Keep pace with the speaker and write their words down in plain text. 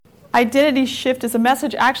identity shift is a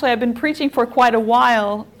message actually I've been preaching for quite a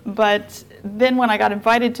while, but then when I got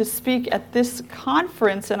invited to speak at this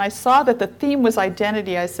conference and I saw that the theme was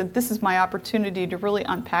identity, I said, this is my opportunity to really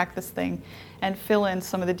unpack this thing and fill in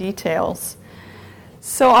some of the details.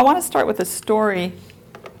 So I want to start with a story.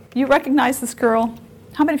 You recognize this girl?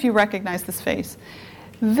 How many of you recognize this face?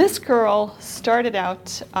 This girl started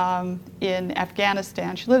out in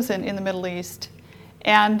Afghanistan. She lives in the Middle East.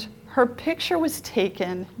 And her picture was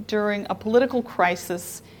taken during a political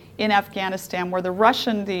crisis in Afghanistan where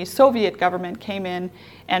the Soviet government came in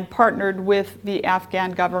and partnered with the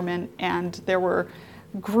Afghan government, and there were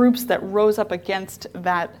groups that rose up against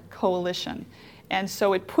that coalition. And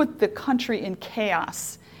so it put the country in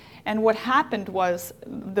chaos. And what happened was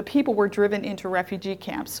the people were driven into refugee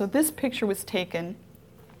camps. So this picture was taken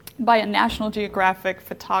by a National Geographic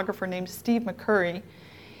photographer named Steve McCurry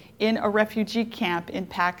in a refugee camp in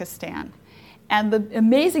Pakistan. And the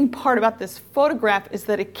amazing part about this photograph is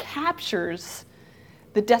that it captures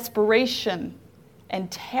the desperation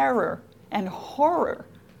and terror and horror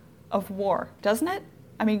of war, doesn't it?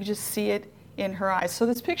 I mean, you just see it in her eyes. So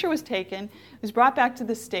this picture was taken, it was brought back to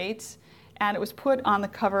the States, and it was put on the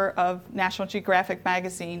cover of National Geographic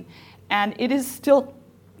magazine. And it is still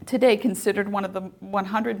today considered one of the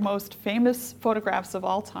 100 most famous photographs of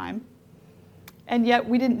all time. And yet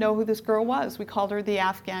we didn't know who this girl was. We called her the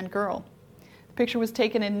Afghan girl. The picture was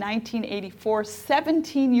taken in 1984.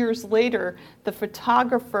 17 years later, the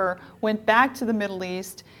photographer went back to the Middle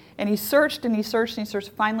East, and he searched and he searched and he searched,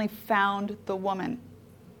 finally found the woman.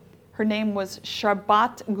 Her name was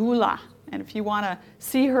Sharbat Gula. And if you want to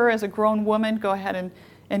see her as a grown woman, go ahead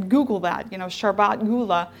and Google that, Sharbat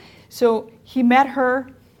Gula. So he met her,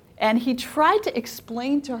 and he tried to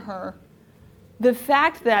explain to her the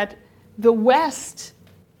fact that the West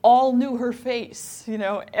all knew her face.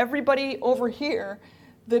 Everybody over here,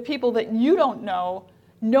 the people that you don't know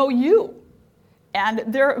you. And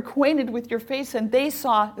they're acquainted with your face, and they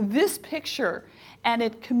saw this picture, and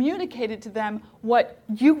it communicated to them what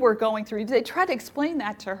you were going through. They tried to explain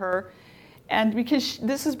that to her, and because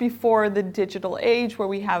this is before the digital age where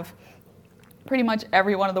we have pretty much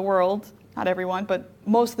everyone in the world, not everyone, but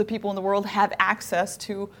most of the people in the world have access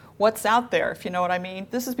to what's out there, if you know what I mean.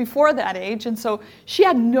 This is before that age, and so she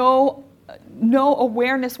had no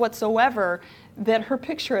awareness whatsoever that her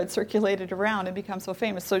picture had circulated around and become so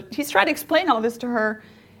famous. So he's trying to explain all this to her,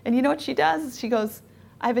 and you know what she does? She goes,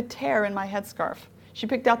 I have a tear in my headscarf. She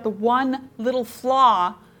picked out the one little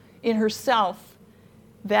flaw in herself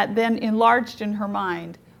that then enlarged in her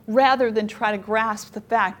mind, rather than try to grasp the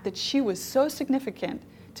fact that she was so significant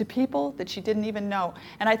to people that she didn't even know.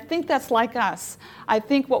 And I think that's like us. I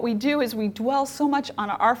think what we do is we dwell so much on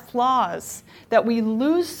our flaws that we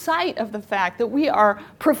lose sight of the fact that we are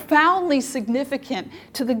profoundly significant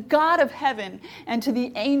to the God of heaven and to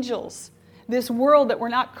the angels. This world that we're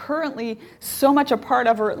not currently so much a part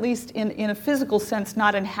of, or at least in a physical sense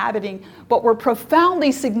not inhabiting, but we're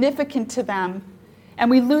profoundly significant to them. And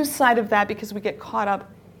we lose sight of that because we get caught up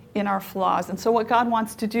in our flaws. And so what God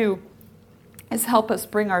wants to do is help us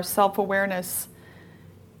bring our self-awareness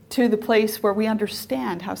to the place where we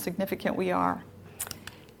understand how significant we are.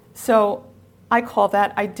 So I call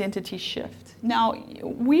that identity shift. Now,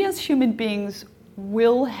 we as human beings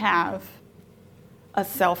will have a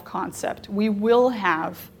self-concept. We will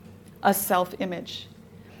have a self-image.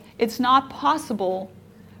 It's not possible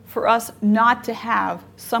for us not to have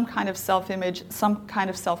some kind of self-image, some kind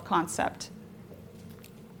of self-concept.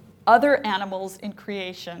 Other animals in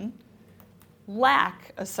creation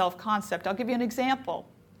lack a self-concept. I'll give you an example.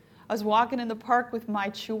 I was walking in the park with my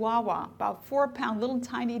Chihuahua, about 4-pound little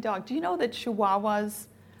tiny dog. Do you know that Chihuahuas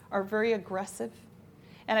are very aggressive?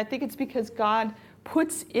 And I think it's because God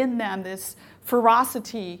puts in them this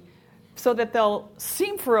ferocity so that they'll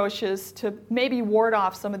seem ferocious to maybe ward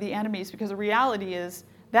off some of the enemies, because the reality is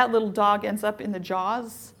that little dog ends up in the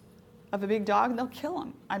jaws of a big dog and they'll kill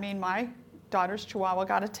him. I mean, my daughter's Chihuahua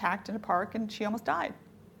got attacked in a park and she almost died.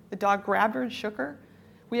 The dog grabbed her and shook her.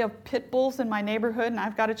 We have pit bulls in my neighborhood, and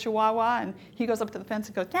I've got a Chihuahua, and he goes up to the fence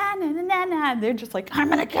and goes, na, na, na, na, na. They're just like, I'm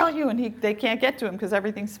going to kill you, and they can't get to him because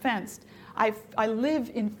everything's fenced. I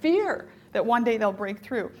live in fear that one day they'll break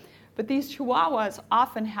through. But these Chihuahuas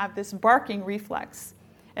often have this barking reflex.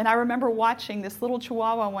 And I remember watching this little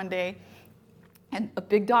Chihuahua one day, and a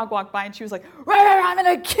big dog walked by, and she was like, I'm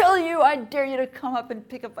going to kill you. I dare you to come up and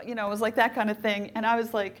pick up, it was like that kind of thing. And I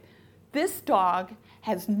was like, this dog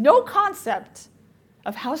has no concept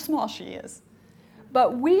of how small she is.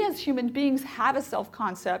 But we as human beings have a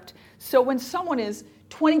self-concept. So when someone is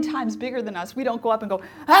 20 times bigger than us, we don't go up and go,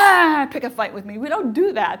 pick a fight with me. We don't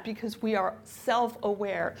do that because we are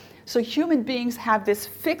self-aware. So human beings have this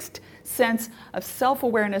fixed sense of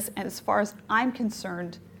self-awareness, and as far as I'm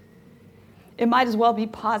concerned, it might as well be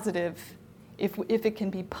positive if it can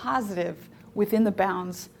be positive within the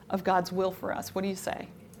bounds of God's will for us. What do you say?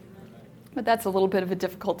 But that's a little bit of a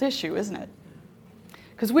difficult issue, isn't it?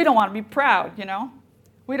 Because we don't want to be proud, you know?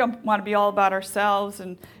 We don't want to be all about ourselves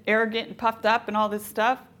and arrogant and puffed up and all this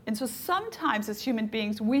stuff. And so sometimes as human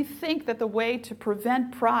beings, we think that the way to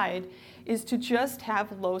prevent pride is to just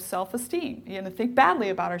have low self-esteem, think badly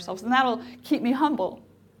about ourselves, and that'll keep me humble.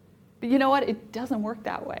 But you know what? It doesn't work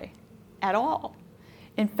that way at all.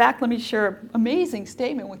 In fact, let me share an amazing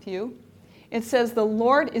statement with you. It says, the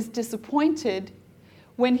Lord is disappointed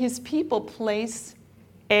when his people place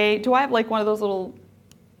do I have like one of those little,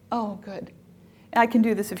 oh, good. I can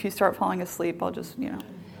do this if you start falling asleep. I'll just,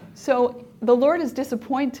 So the Lord is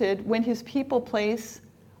disappointed when his people place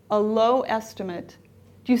a low estimate.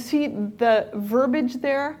 Do you see the verbiage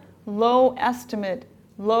there? Low estimate,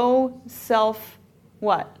 low self,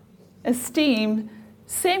 what? Esteem,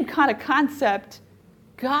 same kind of concept.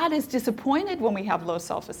 God is disappointed when we have low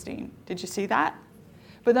self-esteem. Did you see that?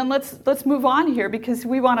 But then let's move on here because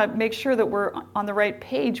we want to make sure that we're on the right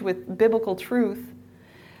page with biblical truth.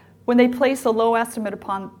 When they place a low estimate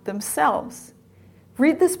upon themselves.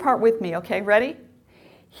 Read this part with me, okay? Ready?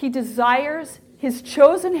 He desires his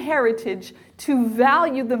chosen heritage to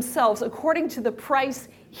value themselves according to the price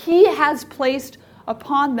he has placed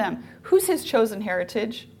upon them. Who's his chosen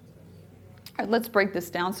heritage? All right, let's break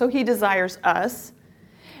this down. So he desires us.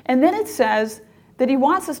 And then it says that he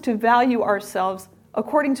wants us to value ourselves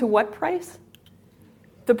according to what price?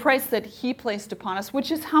 The price that he placed upon us,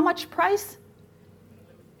 which is how much price?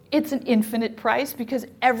 It's an infinite price because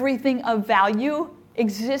everything of value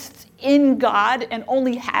exists in God and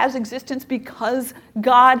only has existence because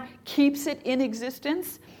God keeps it in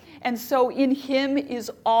existence. And so in him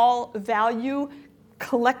is all value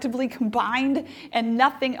collectively combined, and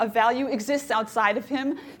nothing of value exists outside of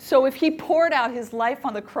him. So if he poured out his life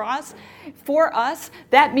on the cross for us,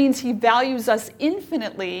 that means he values us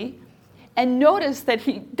infinitely. And notice that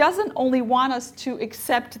he doesn't only want us to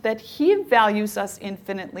accept that he values us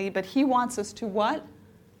infinitely, but he wants us to what?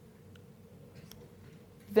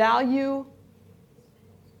 Value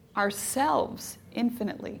ourselves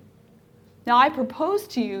infinitely. Now, I propose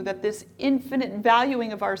to you that this infinite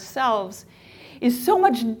valuing of ourselves is so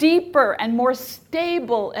much deeper and more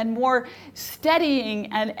stable and more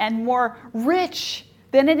steadying and more rich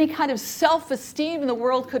than any kind of self-esteem the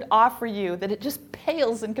world could offer you, that it just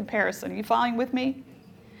pales in comparison. Are you following with me?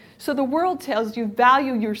 So the world tells you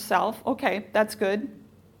value yourself. Okay, that's good.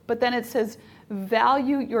 But then it says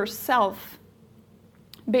value yourself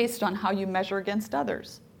based on how you measure against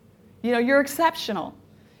others. You're exceptional.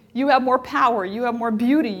 You have more power. You have more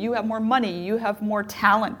beauty. You have more money. You have more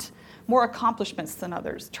talent, more accomplishments than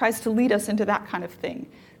others. Tries to lead us into that kind of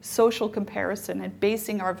thing. Social comparison and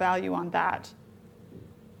basing our value on that.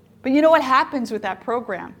 But you know what happens with that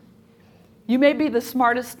program? You may be the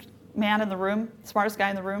smartest man in the room, smartest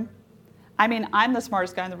guy in the room. I mean, I'm the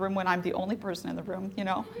smartest guy in the room when I'm the only person in the room,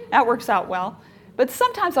 That works out well. But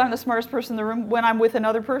sometimes I'm the smartest person in the room when I'm with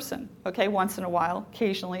another person, okay? Once in a while,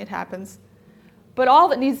 occasionally it happens. But all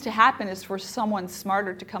that needs to happen is for someone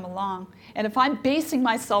smarter to come along. And if I'm basing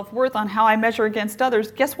my self-worth on how I measure against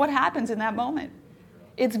others, guess what happens in that moment?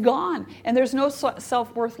 It's gone, and there's no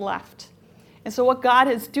self-worth left. And so what God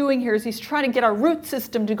is doing here is he's trying to get our root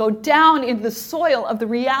system to go down into the soil of the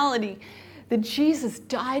reality that Jesus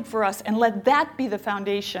died for us, and let that be the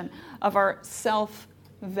foundation of our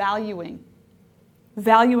self-valuing.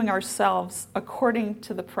 Valuing ourselves according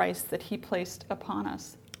to the price that he placed upon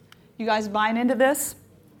us. You guys buying into this?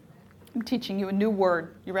 I'm teaching you a new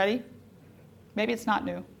word. You ready? Maybe it's not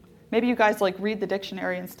new. Maybe you guys read the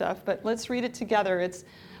dictionary and stuff, but let's read it together. It's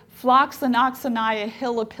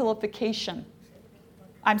phloxenoxoniahilipilification.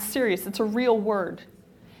 I'm serious. It's a real word.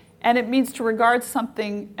 And it means to regard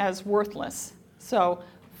something as worthless. So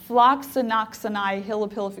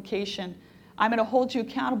phloxenoxoniahilipilification. I'm going to hold you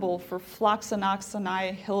accountable for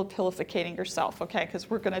phloxenoxoniahilipilificating yourself, okay? Because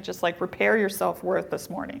we're going to just repair your self-worth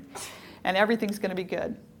this morning. And everything's going to be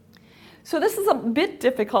good. So this is a bit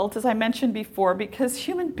difficult, as I mentioned before, because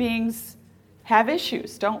human beings have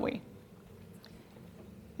issues, don't we?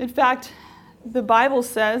 In fact, the Bible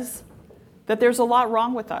says that there's a lot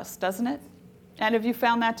wrong with us, doesn't it? And have you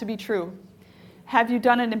found that to be true? Have you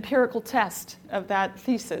done an empirical test of that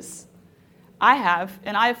thesis? I have,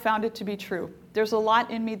 and I have found it to be true. There's a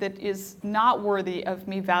lot in me that is not worthy of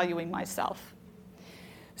me valuing myself.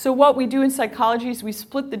 So what we do in psychology is we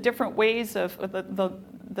split the different ways of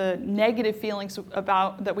the negative feelings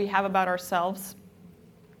that we have about ourselves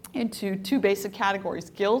into two basic categories: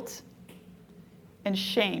 guilt and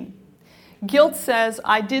shame. Guilt says,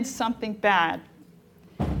 I did something bad.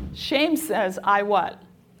 Shame says, I what?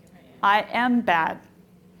 I am bad.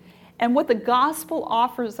 And what the gospel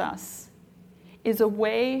offers us is a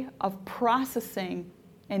way of processing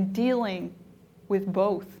and dealing with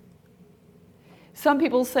both. Some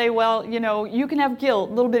people say, well, you can have guilt,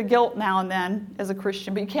 a little bit of guilt now and then as a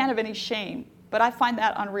Christian, but you can't have any shame. But I find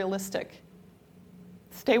that unrealistic.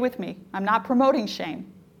 Stay with me. I'm not promoting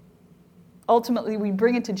shame. Ultimately, we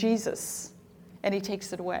bring it to Jesus, and he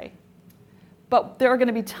takes it away. But there are going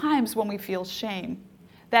to be times when we feel shame.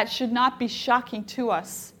 That should not be shocking to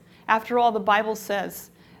us. After all, the Bible says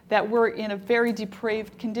that we're in a very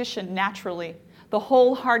depraved condition naturally. The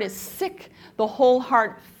whole heart is sick. The whole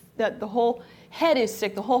head is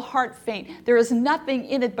sick. The whole heart faint. There is nothing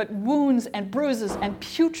in it but wounds and bruises and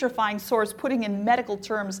putrefying sores, putting in medical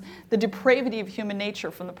terms the depravity of human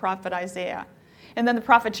nature from the prophet Isaiah. And then the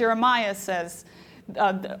prophet Jeremiah says,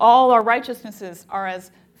 all our righteousnesses are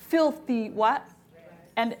as filthy what?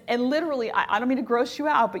 And literally, I don't mean to gross you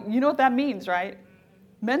out, but you know what that means, right?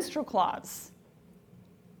 Menstrual cloths.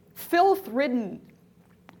 Filth-ridden,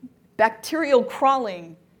 bacterial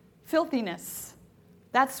crawling, filthiness.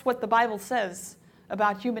 That's what the Bible says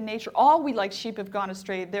about human nature. All we like sheep have gone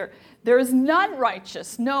astray. There is none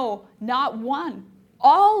righteous, no, not one.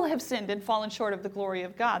 All have sinned and fallen short of the glory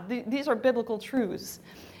of God. These are biblical truths.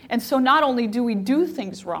 And so not only do we do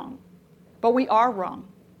things wrong, but we are wrong.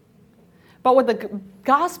 But what the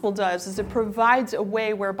gospel does is it provides a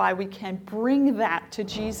way whereby we can bring that to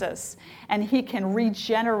Jesus, and he can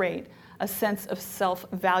regenerate a sense of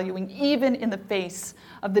self-valuing, even in the face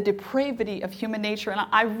of the depravity of human nature. And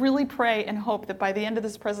I really pray and hope that by the end of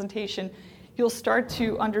this presentation, you'll start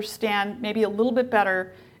to understand maybe a little bit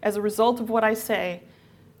better, as a result of what I say,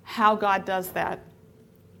 how God does that.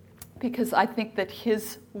 Because I think that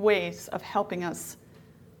his ways of helping us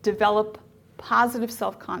develop positive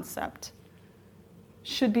self-concept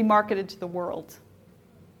should be marketed to the world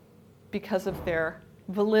because of their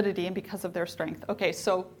validity and because of their strength. Okay,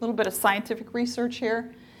 so a little bit of scientific research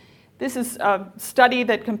here. This is a study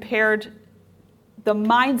that compared the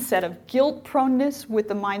mindset of guilt proneness with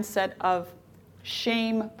the mindset of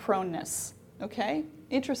shame proneness. Okay,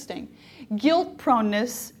 interesting. Guilt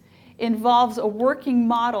proneness involves a working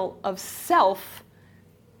model of self,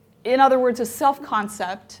 in other words, a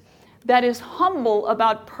self-concept that is humble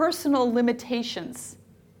about personal limitations.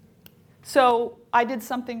 So I did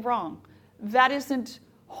something wrong. That isn't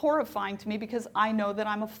horrifying to me because I know that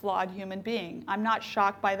I'm a flawed human being. I'm not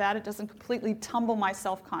shocked by that. It doesn't completely tumble my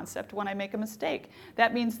self-concept when I make a mistake.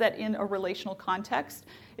 That means that in a relational context,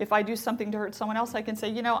 if I do something to hurt someone else, I can say,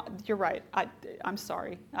 you're right. I'm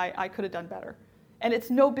sorry. I could have done better. And it's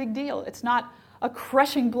no big deal. It's not a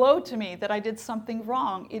crushing blow to me that I did something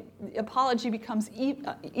wrong. Apology becomes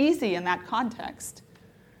easy in that context.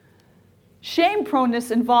 Shame proneness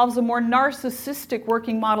involves a more narcissistic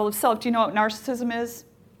working model of self. Do you know what narcissism is?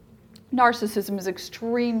 Narcissism is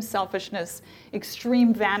extreme selfishness,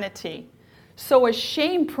 extreme vanity. So a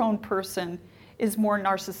shame-prone person is more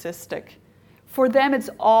narcissistic. For them, it's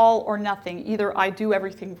all or nothing. Either I do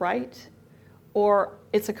everything right, or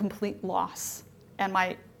it's a complete loss, and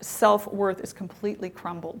my self-worth is completely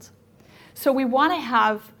crumbled. So we want to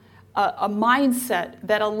have a mindset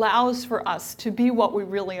that allows for us to be what we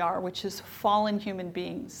really are, which is fallen human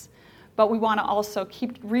beings. But we want to also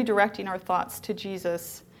keep redirecting our thoughts to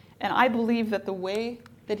Jesus. And I believe that the way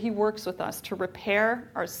that he works with us to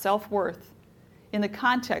repair our self-worth in the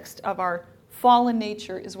context of our fallen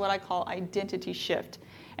nature is what I call identity shift.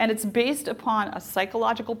 And it's based upon a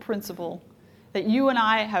psychological principle that you and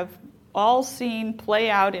I have all seen play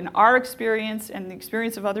out in our experience and the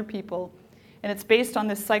experience of other people. And it's based on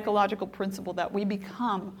this psychological principle that we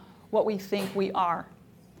become what we think we are.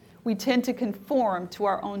 We tend to conform to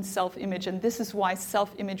our own self-image, and this is why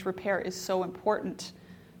self-image repair is so important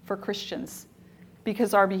for Christians,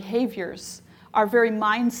 because our behaviors, our very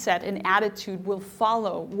mindset and attitude will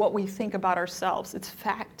follow what we think about ourselves. It's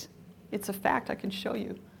fact. It's a fact. I can show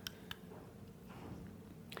you.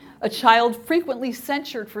 A child frequently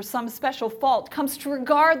censured for some special fault comes to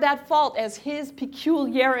regard that fault as his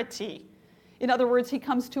peculiarity. In other words, he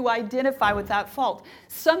comes to identify with that fault,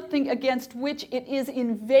 something against which it is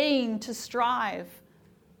in vain to strive.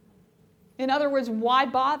 In other words, why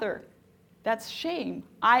bother? That's shame.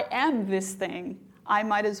 I am this thing. I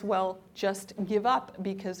might as well just give up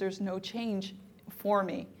because there's no change for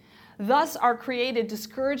me. Thus are created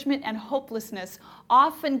discouragement and hopelessness,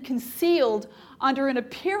 often concealed under an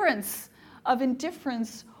appearance of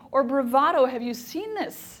indifference or bravado. Have you seen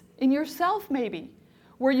this in yourself maybe?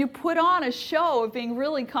 Where you put on a show of being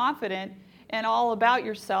really confident and all about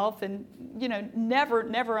yourself and,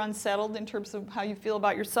 never unsettled in terms of how you feel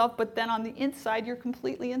about yourself, but then on the inside you're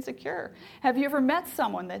completely insecure. Have you ever met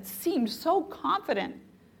someone that seemed so confident,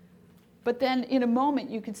 but then in a moment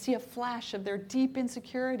you could see a flash of their deep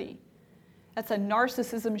insecurity? That's a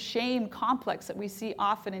narcissism shame complex that we see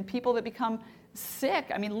often in people that become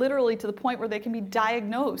sick, literally to the point where they can be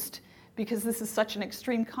diagnosed because this is such an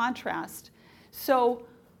extreme contrast. So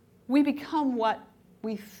we become what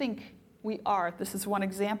we think we are. This is one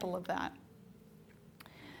example of that.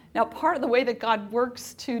 Now, part of the way that God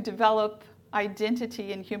works to develop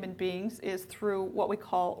identity in human beings is through what we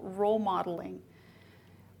call role modeling.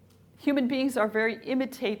 Human beings are very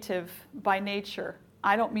imitative by nature.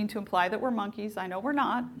 I don't mean to imply that we're monkeys. I know we're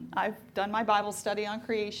not. I've done my Bible study on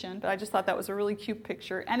creation, but I just thought that was a really cute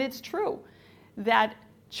picture. And it's true that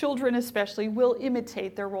children especially will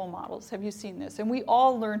imitate their role models. Have you seen this? And we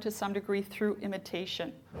all learn to some degree through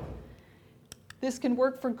imitation. This can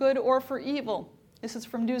work for good or for evil. This is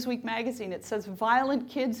from Newsweek magazine. It says, violent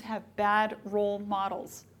kids have bad role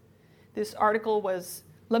models. This article was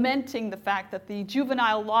lamenting the fact that the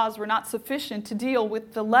juvenile laws were not sufficient to deal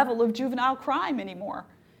with the level of juvenile crime anymore.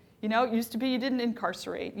 It used to be you didn't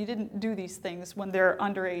incarcerate. You didn't do these things when they're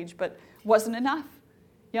underage, but it wasn't enough.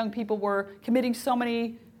 Young people were committing so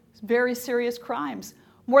many very serious crimes.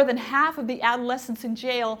 More than half of the adolescents in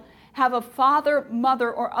jail have a father,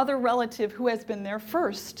 mother, or other relative who has been there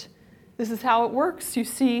first. This is how it works. You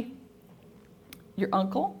see your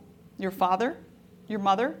uncle, your father, your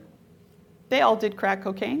mother. They all did crack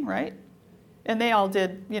cocaine, right? And they all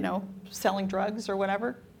did, selling drugs or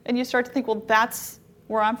whatever. And you start to think, well, that's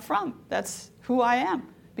where I'm from. That's who I am.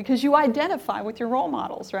 Because you identify with your role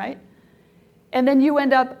models, right? And then you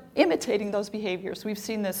end up imitating those behaviors. We've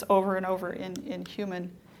seen this over and over in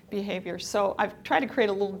human behavior. So I've tried to create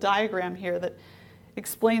a little diagram here that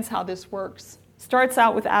explains how this works. Starts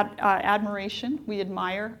out with admiration. We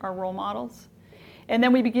admire our role models. And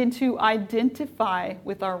then we begin to identify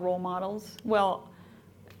with our role models. Well,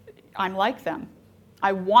 I'm like them.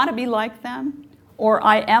 I want to be like them, or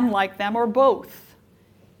I am like them, or both.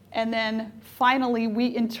 And then finally,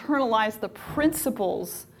 we internalize the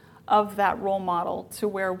principles of that role model to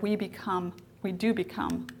where we do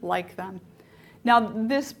become like them. Now,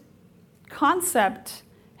 this concept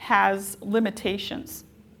has limitations.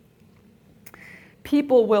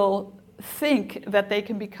 People will think that they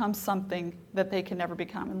can become something that they can never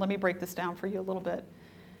become. And let me break this down for you a little bit.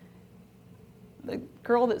 The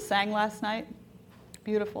girl that sang last night,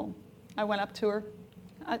 beautiful. I went up to her.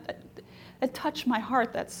 It touched my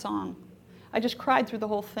heart, that song. I just cried through the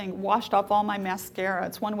whole thing, washed off all my mascara.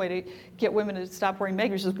 It's one way to get women to stop wearing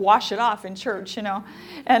makeup, just wash it off in church,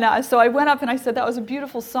 And so I went up and I said, that was a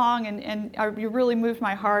beautiful song, and you really moved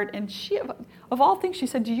my heart. And she, of all things, she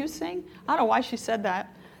said, do you sing? I don't know why she said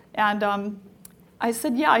that. And I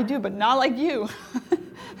said, yeah, I do, but not like you.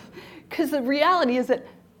 Because the reality is that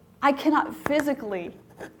I cannot physically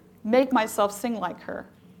make myself sing like her.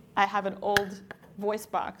 I have an old voice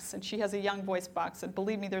box, and she has a young voice box, and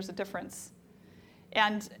believe me, there's a difference.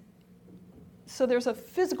 And so there's a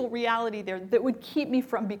physical reality there that would keep me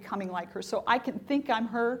from becoming like her. So I can think I'm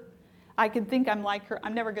her. I can think I'm like her.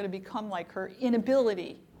 I'm never going to become like her in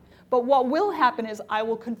ability. But what will happen is I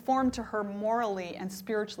will conform to her morally and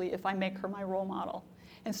spiritually if I make her my role model.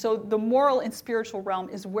 And so the moral and spiritual realm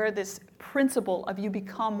is where this principle of you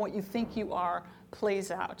become what you think you are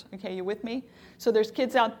plays out. Okay, you with me? So there's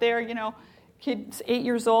kids out there, kid's 8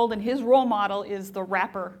 years old, and his role model is the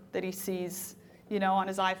rapper that he sees, on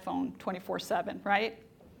his iPhone 24/7, right?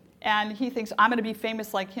 And he thinks, I'm going to be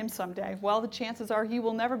famous like him someday. Well, the chances are he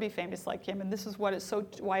will never be famous like him, and this is why it's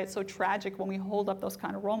so tragic when we hold up those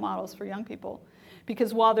kind of role models for young people.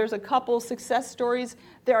 Because while there's a couple success stories,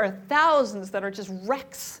 there are thousands that are just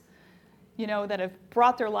wrecks, that have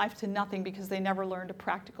brought their life to nothing because they never learned a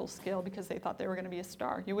practical skill because they thought they were going to be a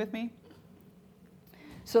star. You with me?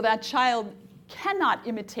 So that child cannot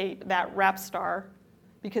imitate that rap star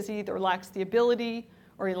because he either lacks the ability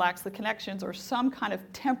or he lacks the connections or some kind of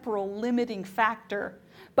temporal limiting factor.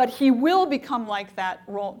 But he will become like that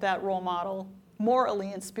role model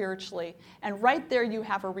morally and spiritually. And right there you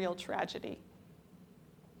have a real tragedy.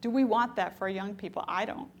 Do we want that for young people? I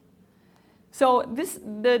don't. So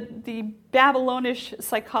the Babylonish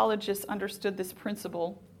psychologists understood this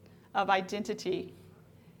principle of identity.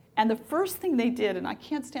 And the first thing they did, and I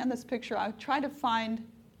can't stand this picture, I tried to find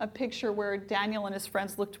a picture where Daniel and his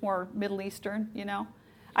friends looked more Middle Eastern, you know.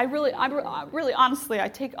 I really honestly, I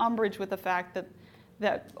take umbrage with the fact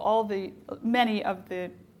that many of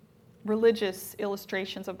the religious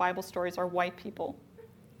illustrations of Bible stories are white people.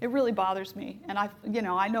 It really bothers me. And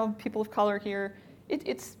I know people of color here.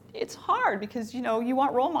 It's hard because, you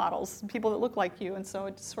want role models, people that look like you, and so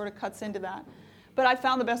it sort of cuts into that. But I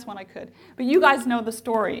found the best one I could. But you guys know the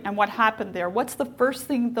story and what happened there. What's the first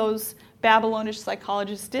thing those Babylonish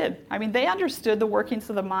psychologists did? I mean, they understood the workings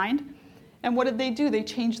of the mind. And what did they do? They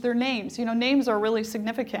changed their names. Names are really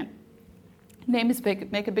significant. Names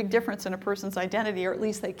make a big difference in a person's identity, or at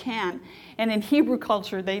least they can. And in Hebrew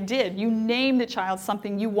culture, they did. You named the child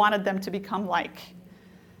something you wanted them to become like.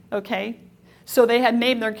 Okay? So they had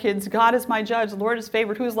named their kids, God is my judge, the Lord is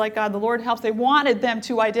favored, who is like God, the Lord helps. They wanted them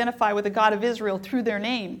to identify with the God of Israel through their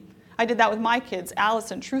name. I did that with my kids.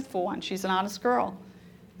 Allison, truthful one. She's an honest girl.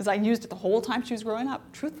 Because I used it the whole time she was growing up.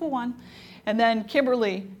 Truthful one. And then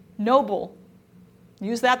Kimberly, noble.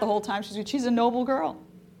 Used that the whole time. She's a noble girl.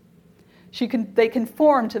 They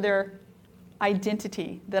conform to their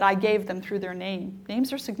identity that I gave them through their name.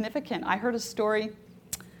 Names are significant. I heard a story.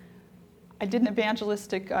 I did an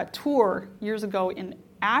evangelistic tour years ago in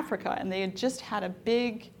Africa, and they had just had a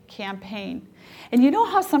big campaign. And you know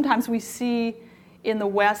how sometimes we see in the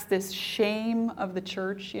West this shame of the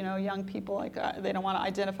church, young people, they don't want to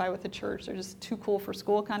identify with the church. They're just too cool for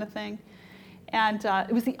school kind of thing. And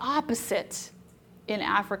it was the opposite in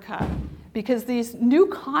Africa, because these new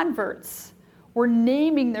converts were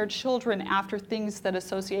naming their children after things that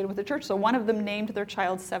associated with the church. So one of them named their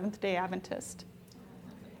child Seventh-day Adventist.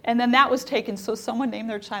 And then that was taken, so someone named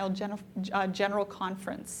their child General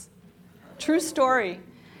Conference. True story.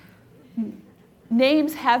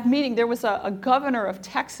 Names have meaning. There was a governor of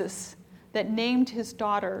Texas that named his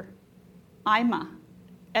daughter Ima.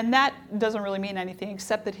 And that doesn't really mean anything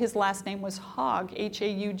except that his last name was Haug,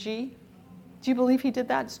 H-A-U-G. Do you believe he did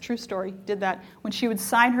that? It's a true story. He did that. When she would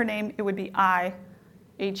sign her name, it would be I,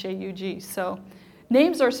 H-A-U-G. So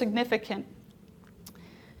names are significant.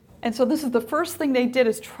 And so this is the first thing they did,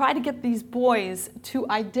 is try to get these boys to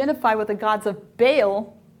identify with the gods of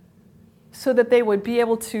Baal so that they would be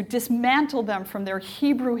able to dismantle them from their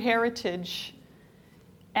Hebrew heritage.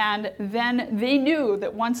 And then they knew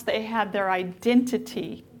that once they had their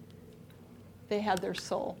identity, they had their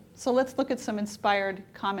soul. So let's look at some inspired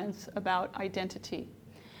comments about identity.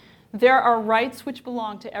 There are rights which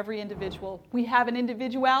belong to every individual. We have an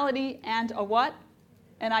individuality and a what?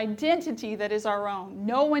 An identity that is our own.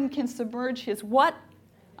 No one can submerge his what?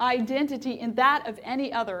 Identity in that of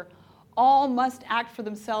any other. All must act for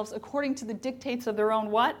themselves according to the dictates of their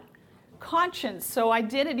own what? Conscience. So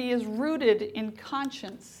identity is rooted in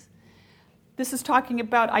conscience. This is talking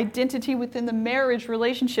about identity within the marriage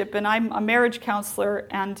relationship, and I'm a marriage counselor,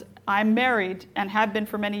 and I'm married and have been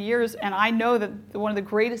for many years, and I know that one of the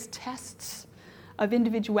greatest tests of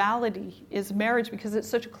individuality is marriage, because it's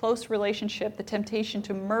such a close relationship. The temptation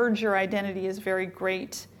to merge your identity is very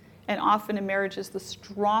great, and often in marriages, the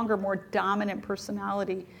stronger, more dominant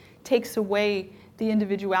personality takes away the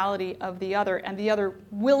individuality of the other, and the other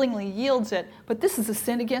willingly yields it. But this is a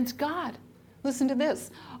sin against God. Listen to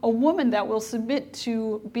this. A woman that will submit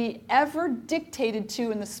to be ever dictated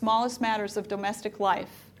to in the smallest matters of domestic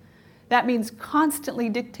life. That means constantly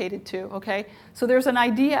dictated to, okay? So there's an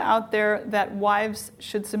idea out there that wives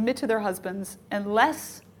should submit to their husbands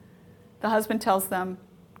unless the husband tells them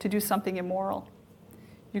to do something immoral.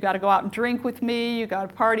 You got to go out and drink with me, you got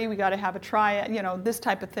to party, we got to have a try, this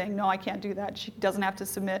type of thing. No, I can't do that. She doesn't have to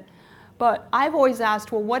submit. But I've always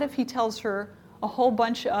asked, well, what if he tells her a whole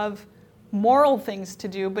bunch of moral things to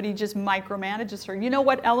do, but he just micromanages her? You know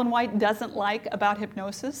what Ellen White doesn't like about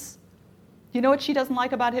hypnosis? You know what she doesn't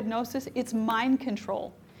like about hypnosis? It's mind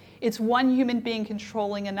control. It's one human being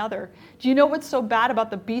controlling another. Do you know what's so bad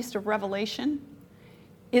about the beast of Revelation?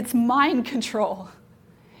 It's mind control.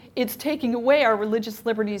 It's taking away our religious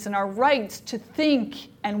liberties and our rights to think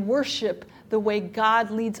and worship the way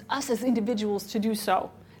God leads us as individuals to do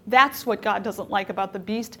so. That's what God doesn't like about the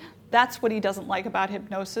beast. That's what he doesn't like about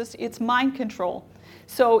hypnosis. It's mind control.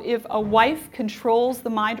 So if a wife controls the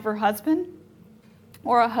mind of her husband,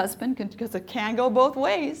 or a husband, because it can go both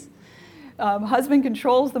ways, husband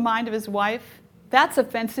controls the mind of his wife, that's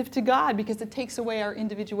offensive to God because it takes away our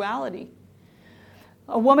individuality.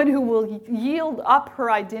 A woman who will yield up her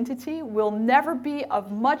identity will never be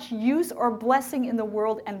of much use or blessing in the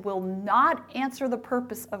world and will not answer the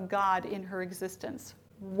purpose of God in her existence.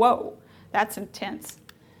 Whoa, that's intense.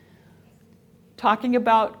 Talking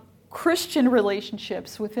about Christian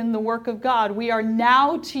relationships within the work of God, we are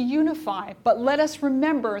now to unify. But let us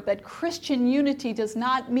remember that Christian unity does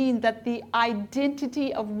not mean that the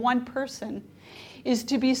identity of one person is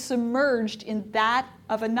to be submerged in that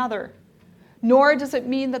of another. Nor does it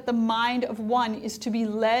mean that the mind of one is to be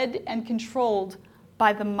led and controlled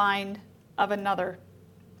by the mind of another.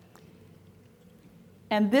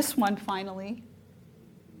 And this one, finally,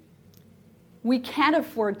 we can't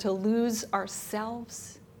afford to lose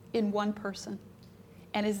ourselves in one person,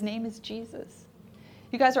 and his name is Jesus.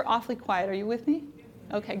 You guys are awfully quiet. Are you with me?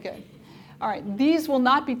 Okay, good. All right, these will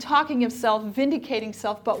not be talking of self, vindicating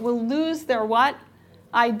self, but will lose their what?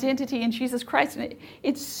 Identity in Jesus Christ. And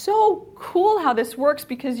it's so cool how this works,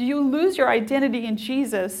 because you lose your identity in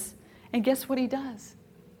Jesus, and guess what he does?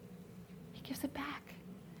 He gives it back.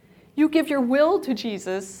 You give your will to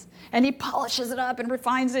Jesus, and he polishes it up and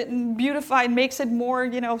refines it and beautifies, makes it more,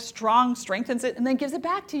 strong, strengthens it, and then gives it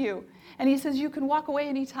back to you. And he says, you can walk away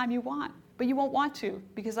anytime you want, but you won't want to,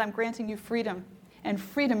 because I'm granting you freedom. And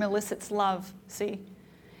freedom elicits love, see?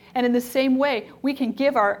 And in the same way, we can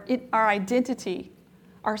give our identity,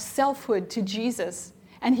 our selfhood to Jesus,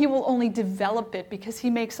 and he will only develop it, because he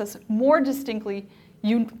makes us more distinctly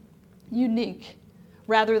unique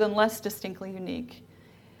rather than less distinctly unique.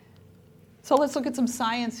 So let's look at some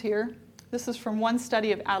science here. This is from one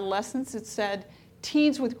study of adolescents. It said,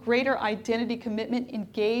 teens with greater identity commitment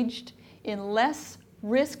engaged in less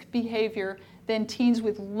risk behavior than teens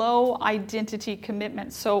with low identity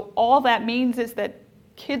commitment. So all that means is that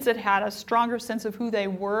kids that had a stronger sense of who they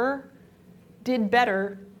were did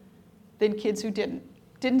better than kids who didn't.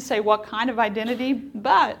 Didn't say what kind of identity,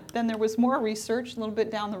 but then there was more research a little bit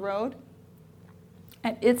down the road.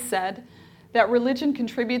 And it said that religion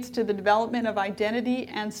contributes to the development of identity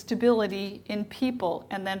and stability in people.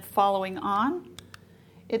 And then following on,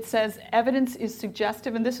 it says evidence is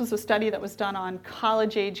suggestive, and this was a study that was done on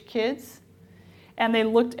college-age kids, and they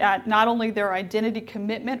looked at not only their identity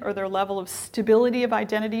commitment or their level of stability of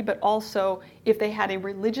identity, but also if they had a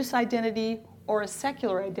religious identity or a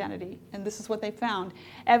secular identity. And this is what they found.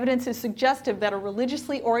 Evidence is suggestive that a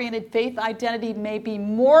religiously oriented faith identity may be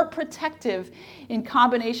more protective in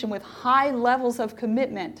combination with high levels of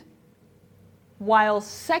commitment, while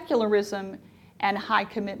secularism and high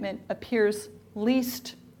commitment appears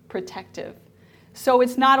least protective. So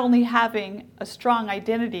it's not only having a strong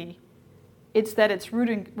identity, it's that it's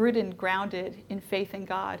rooted and grounded in faith in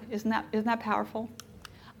God. Isn't that powerful?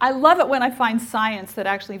 I love it when I find science that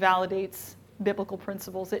actually validates biblical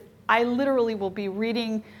principles. I literally will be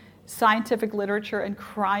reading scientific literature and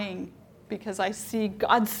crying because I see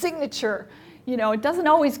God's signature. It doesn't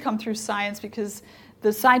always come through science, because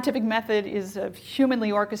the scientific method is a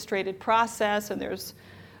humanly orchestrated process, and there's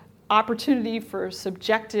opportunity for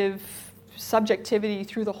subjectivity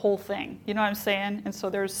through the whole thing. You know what I'm saying? And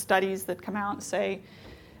so there's studies that come out and say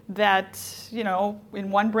that,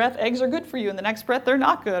 in one breath, eggs are good for you, in the next breath, they're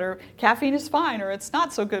not good, or caffeine is fine, or it's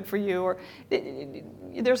not so good for you, or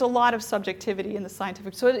there's a lot of subjectivity in the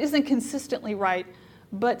scientific. So it isn't consistently right,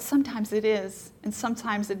 but sometimes it is, and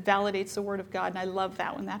sometimes it validates the Word of God, and I love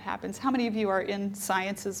that when that happens. How many of you are in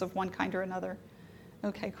sciences of one kind or another?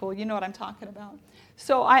 Okay, cool. You know what I'm talking about.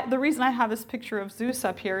 So the reason I have this picture of Zeus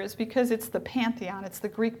up here is because it's the pantheon. It's the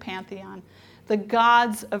Greek pantheon, the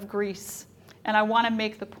gods of Greece. And I want to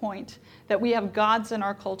make the point that we have gods in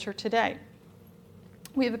our culture today.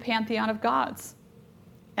 We have a pantheon of gods.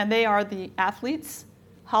 And they are the athletes,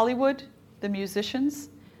 Hollywood, the musicians.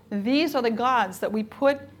 These are the gods that we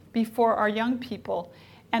put before our young people.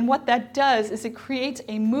 And what that does is it creates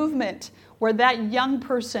a movement where that young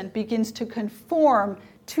person begins to conform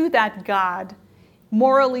to that God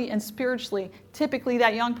morally and spiritually. Typically,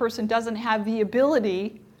 that young person doesn't have the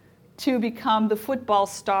ability to become the football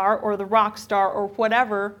star or the rock star or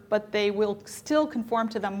whatever, but they will still conform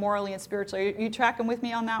to them morally and spiritually. Are you tracking with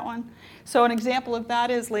me on that one? So an example of that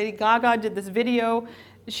is Lady Gaga did this video.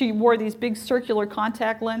 She wore these big circular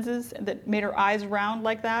contact lenses that made her eyes round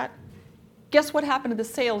like that. Guess what happened to the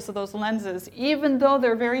sales of those lenses? Even though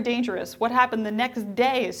they're very dangerous, what happened the next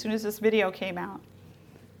day as soon as this video came out?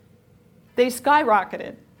 They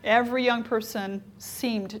skyrocketed. Every young person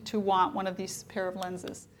seemed to want one of these pair of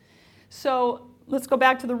lenses. So let's go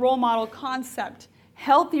back to the role model concept.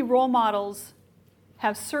 Healthy role models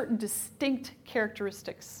have certain distinct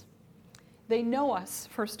characteristics. They know us,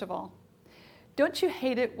 first of all. Don't you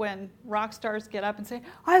hate it when rock stars get up and say,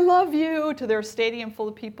 "I love you," to their stadium full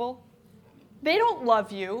of people? They don't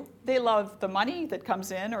love you. They love the money that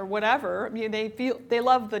comes in or whatever. I mean, they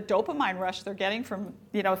love the dopamine rush they're getting from,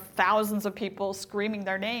 thousands of people screaming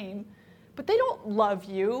their name. But they don't love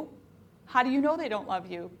you. How do you know they don't love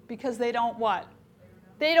you? Because they don't what?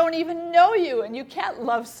 They don't even know you, and you can't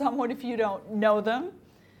love someone if you don't know them.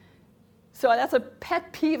 So that's a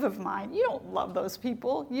pet peeve of mine. You don't love those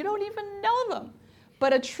people. You don't even know them.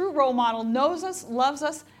 But a true role model knows us, loves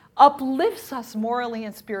us, uplifts us morally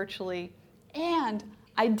and spiritually, and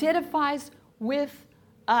identifies with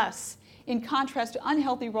us. In contrast to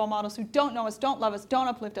unhealthy role models who don't know us, don't love us, don't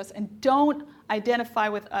uplift us, and don't identify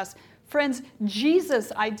with us. Friends,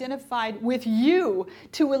 Jesus identified with you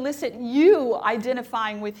to elicit you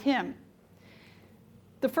identifying with him.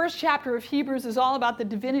 The first chapter of Hebrews is all about the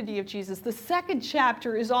divinity of Jesus. The second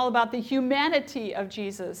chapter is all about the humanity of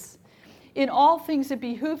Jesus. In all things it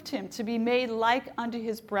behooved him to be made like unto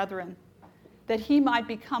his brethren, that he might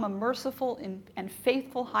become a merciful and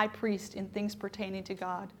faithful high priest in things pertaining to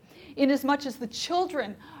God. Inasmuch as the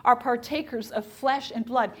children are partakers of flesh and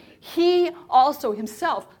blood, he also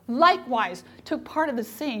himself likewise took part of the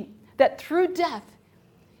same, that through death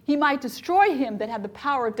he might destroy him that had the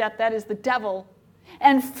power of death, that is the devil,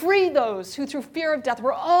 and free those who through fear of death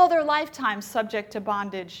were all their lifetime subject to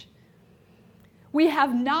bondage. We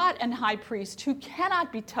have not an high priest who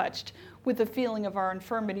cannot be touched with the feeling of our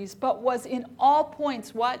infirmities, but was in all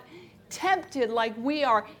points what? Tempted like we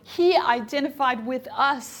are. He identified with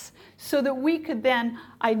us so that we could then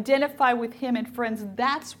identify with him. And friends,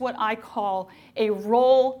 that's what I call a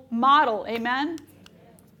role model. Amen?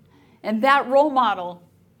 And that role model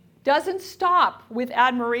doesn't stop with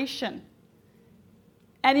admiration.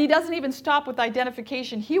 And he doesn't even stop with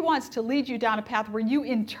identification. He wants to lead you down a path where you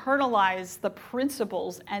internalize the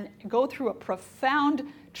principles and go through a profound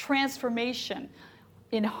transformation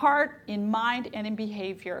in heart, in mind, and in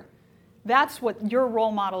behavior. That's what your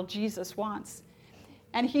role model, Jesus, wants.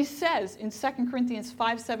 And he says in 2 Corinthians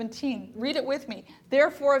 5:17, read it with me.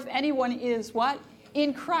 Therefore, if anyone is what?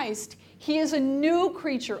 In Christ, he is a new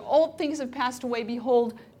creature. Old things have passed away.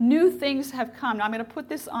 Behold, new things have come. Now, I'm going to put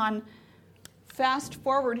this on fast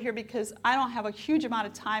forward here because I don't have a huge amount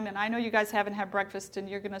of time, and I know you guys haven't had breakfast and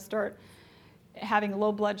you're going to start having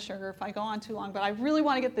low blood sugar if I go on too long, but I really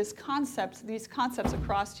want to get these concepts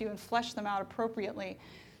across to you and flesh them out appropriately.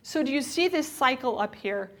 So do you see this cycle up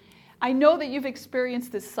here? I know that you've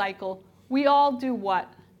experienced this cycle. We all do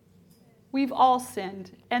what? We've all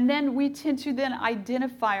sinned. And then we tend to then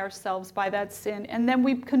identify ourselves by that sin, and then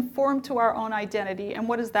we conform to our own identity. And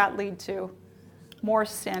what does that lead to? More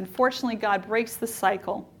sin. Fortunately, God breaks the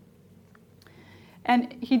cycle.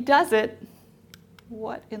 And he does it.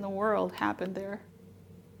 What in the world happened there?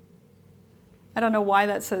 I don't know why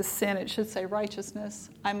that says sin. It should say righteousness.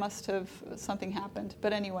 I must have, something happened.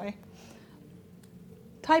 But anyway,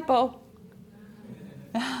 typo.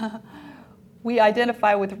 We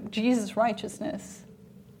identify with Jesus' righteousness,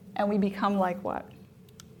 and we become like what?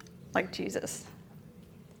 Like Jesus.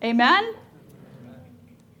 Amen?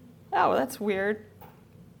 Oh, that's weird.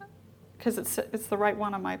 Because it's the right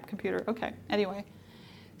one on my computer. Okay, anyway.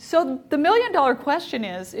 So the million-dollar question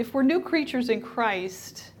is, if we're new creatures in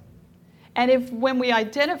Christ, and if when we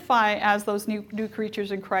identify as those new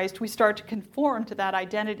creatures in Christ, we start to conform to that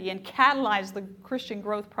identity and catalyze the Christian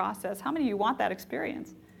growth process, how many of you want that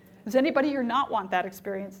experience? Does anybody here not want that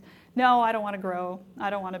experience? No, I don't want to grow.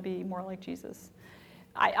 I don't want to be more like Jesus.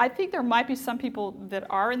 I think there might be some people that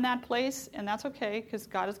are in that place, and that's okay, because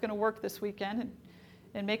God is going to work this weekend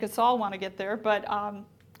and make us all want to get there. But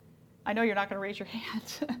I know you're not going to raise your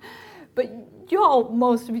hand. But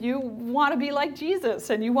most of you want to be like Jesus,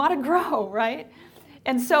 and you want to grow, right?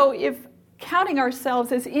 And so if counting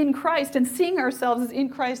ourselves as in Christ and seeing ourselves as in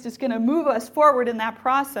Christ is going to move us forward in that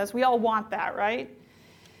process, we all want that, right?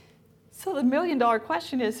 So the million-dollar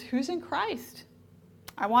question is, who's in Christ?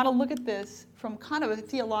 I want to look at this from kind of a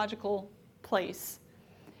theological place.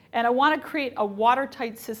 And I want to create a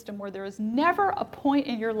watertight system where there is never a point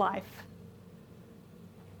in your life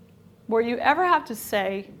where you ever have to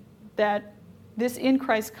say that this in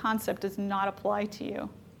Christ concept does not apply to you.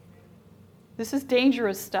 This is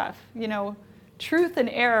dangerous stuff. You know, truth and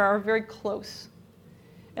error are very close.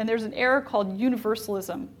 And there's an error called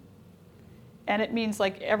universalism. And it means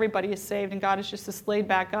like everybody is saved and God is just this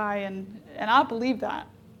laid-back guy, and I believe that.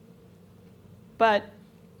 But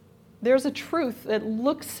there's a truth that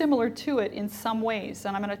looks similar to it in some ways,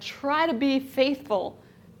 and I'm going to try to be faithful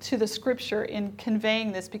to the Scripture in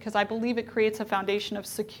conveying this because I believe it creates a foundation of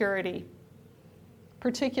security,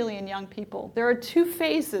 particularly in young people. There are two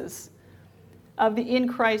phases of the in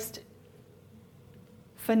Christ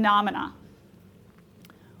phenomena.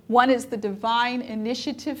 One is the divine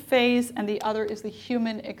initiative phase, and the other is the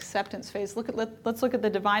human acceptance phase. Let's look at the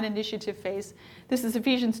divine initiative phase. This is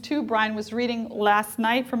Ephesians 2. Brian was reading last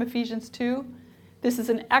night from Ephesians 2. This is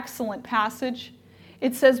an excellent passage.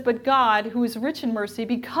 It says, "But God, who is rich in mercy,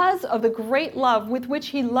 because of the great love with which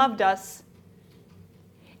he loved us,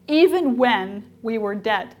 even when we were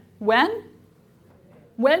dead." When?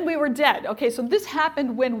 When we were dead. Okay, so this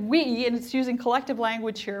happened when we, and it's using collective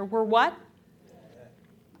language here, were what?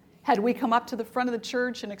 Had we come up to the front of the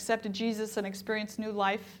church and accepted Jesus and experienced new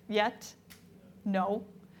life yet? No.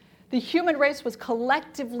 The human race was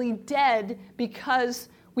collectively dead because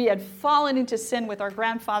we had fallen into sin with our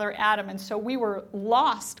grandfather Adam, and so we were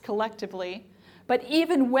lost collectively. But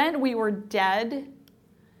even when we were dead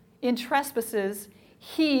in trespasses,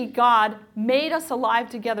 he, God, made us alive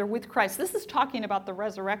together with Christ. This is talking about the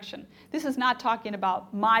resurrection. This is not talking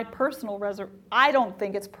about my personal resurrection. I don't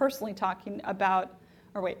think it's personally talking about,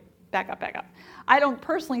 or wait, back up. I don't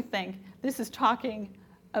personally think this is talking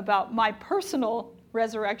about my personal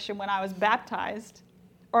resurrection when I was baptized,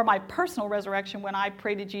 or my personal resurrection when I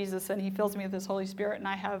pray to Jesus and he fills me with his Holy Spirit and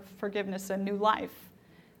I have forgiveness and new life.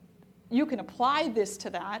 You can apply this to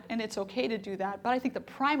that, and it's okay to do that, but I think the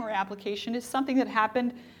primary application is something that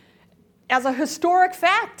happened as a historic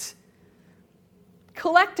fact,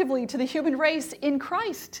 collectively to the human race in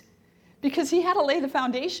Christ, because he had to lay the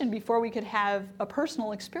foundation before we could have a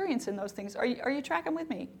personal experience in those things. Are you tracking with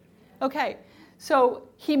me? Okay, so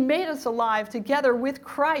he made us alive together with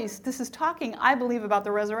Christ. This is talking, I believe, about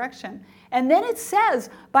the resurrection. And then it says,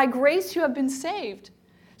 by grace you have been saved.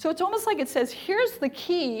 So it's almost like it says, here's the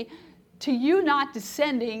key to you not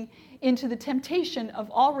descending into the temptation of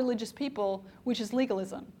all religious people, which is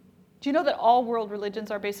legalism. Do you know that all world religions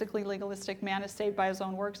are basically legalistic? Man is saved by his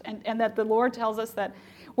own works. And that the Lord tells us that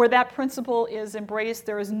where that principle is embraced,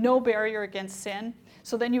 there is no barrier against sin.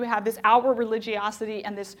 So then you have this outward religiosity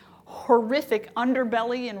and this horrific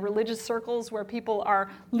underbelly in religious circles where people are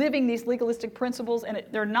living these legalistic principles and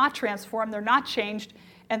they're not transformed, they're not changed,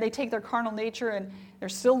 and they take their carnal nature and they're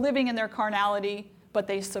still living in their carnality, but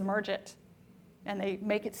they submerge it and they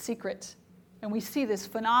make it secret. And we see this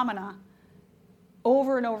phenomena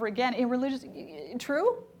over and over again in religious.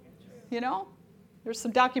 True? You know? There's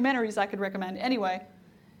some documentaries I could recommend. Anyway,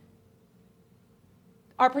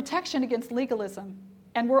 our protection against legalism,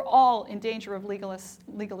 and we're all in danger of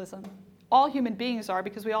legalism. All human beings are,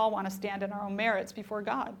 because we all want to stand in our own merits before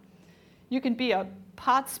God. You can be a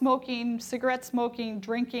pot-smoking, cigarette-smoking,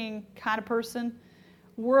 drinking kind of person,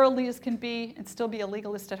 worldly as can be, and still be a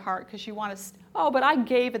legalist at heart because you want to, but I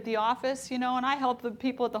gave at the office, and I helped the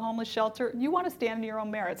people at the homeless shelter. You want to stand in your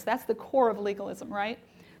own merits. That's the core of legalism, right?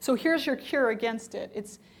 So here's your cure against it.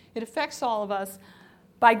 It affects all of us.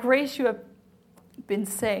 By grace you have been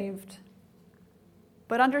saved.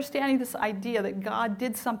 But understanding this idea that God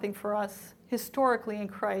did something for us historically in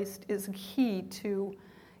Christ is key to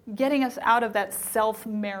getting us out of that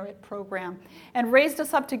self-merit program, and raised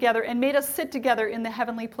us up together and made us sit together in the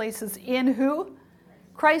heavenly places in who?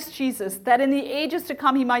 Christ Jesus, that in the ages to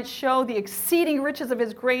come he might show the exceeding riches of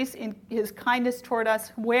his grace in his kindness toward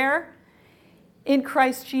us. Where? In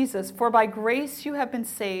Christ Jesus. For by grace you have been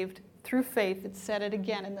saved through faith. It said it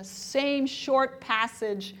again in the same short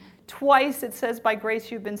passage. Twice it says by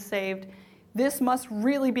grace you've been saved. This must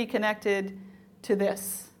really be connected to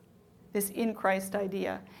this in Christ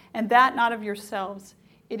idea. And that not of yourselves.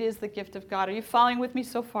 It is the gift of God. Are you following with me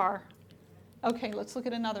so far? Okay, let's look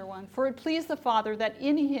at another one. For it pleased the Father that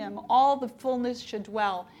in him all the fullness should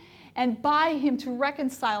dwell, and by him to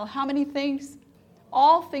reconcile how many things?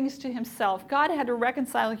 All things to himself. God had to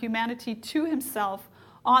reconcile humanity to himself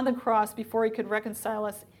on the cross before he could reconcile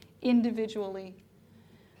us individually.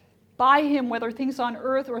 By him, whether things on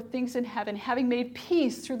earth or things in heaven, having made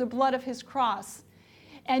peace through the blood of his cross.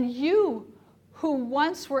 And you, who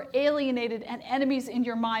once were alienated and enemies in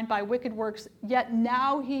your mind by wicked works, yet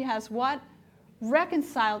now he has what?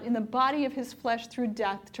 Reconciled in the body of his flesh through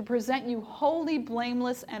death, to present you wholly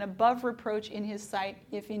blameless and above reproach in his sight,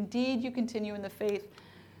 if indeed you continue in the faith,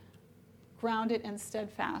 grounded and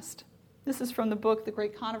steadfast. This is from the book, The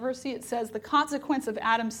Great Controversy. It says, in consequence of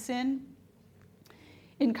Adam's sin,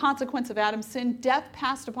 death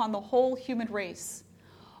passed upon the whole human race.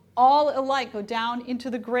 All alike go down into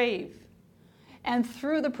the grave. And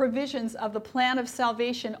through the provisions of the plan of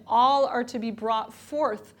salvation, all are to be brought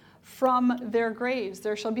forth from their graves.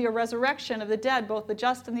 There shall be a resurrection of the dead, both the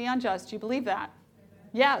just and the unjust. Do you believe that? Amen.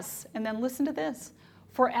 Yes. And then listen to this.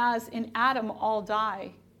 For as in Adam all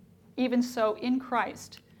die, even so in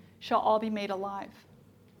Christ shall all be made alive.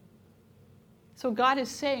 So God is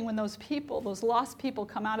saying when those people, those lost people,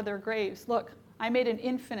 come out of their graves, look, I made an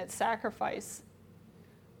infinite sacrifice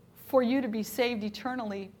for you to be saved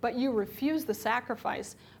eternally, but you refuse the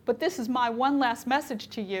sacrifice. But this is my one last message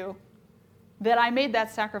to you. that I made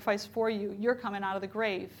that sacrifice for you. You're coming out of the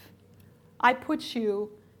grave.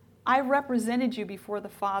 I represented you before the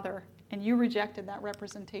Father, and you rejected that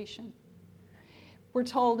representation. We're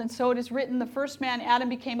told, and so it is written, the first man, Adam,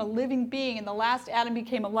 became a living being, and the last Adam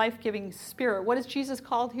became a life-giving spirit. What is Jesus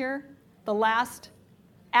called here? The last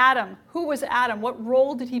Adam. Who was Adam? What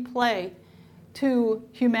role did he play to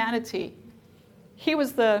humanity? He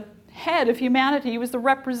was the head of humanity. He was the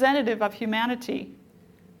representative of humanity.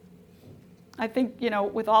 I think,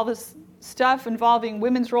 with all this stuff involving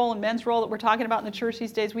women's role and men's role that we're talking about in the church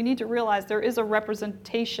these days, we need to realize there is a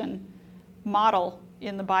representation model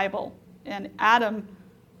in the Bible. And Adam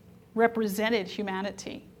represented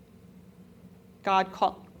humanity. God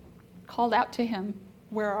called out to him,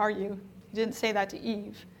 "Where are you?" He didn't say that to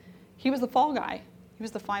Eve. He was the fall guy. He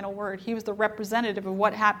was the final word. He was the representative of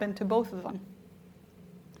what happened to both of them.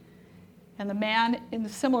 And the man, in a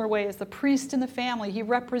similar way, is the priest in the family. He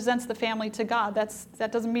represents the family to God.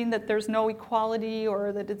 That doesn't mean that there's no equality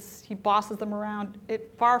or that he bosses them around.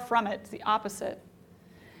 Far from it. It's the opposite.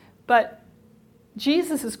 But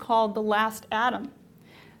Jesus is called the last Adam.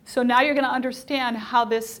 So now you're going to understand how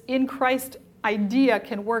this in Christ idea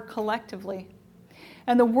can work collectively.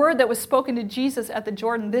 And the word that was spoken to Jesus at the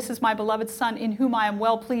Jordan, "This is my beloved Son, in whom I am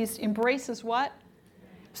well pleased," embraces what?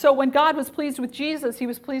 So when God was pleased with Jesus, he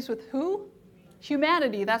was pleased with who?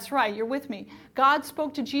 Humanity. That's right. You're with me. God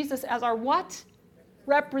spoke to Jesus as our what?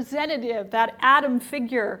 Representative. That Adam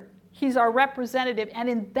figure. He's our representative. And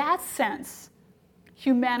in that sense,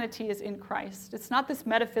 humanity is in Christ. It's not this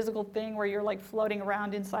metaphysical thing where you're like floating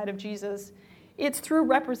around inside of Jesus. It's through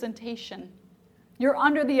representation. You're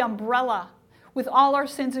under the umbrella. With all our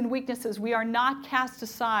sins and weaknesses, we are not cast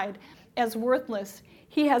aside as worthless.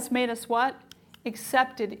 He has made us what?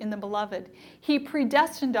 Accepted in the beloved. He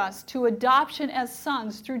predestined us to adoption as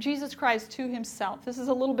sons through Jesus Christ to himself. This is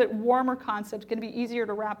a little bit warmer concept. It's going to be easier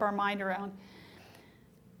to wrap our mind around.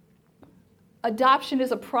 Adoption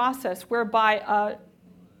is a process whereby a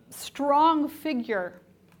strong figure,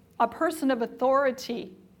 a person of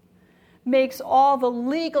authority, makes all the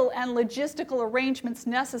legal and logistical arrangements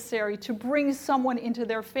necessary to bring someone into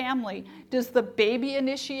their family. Does the baby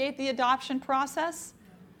initiate the adoption process?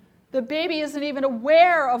 The baby isn't even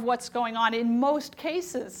aware of what's going on in most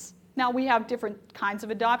cases. Now, we have different kinds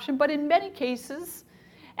of adoption, but in many cases,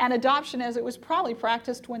 and adoption as it was probably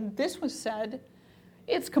practiced when this was said,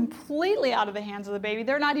 it's completely out of the hands of the baby.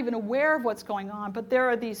 They're not even aware of what's going on, but there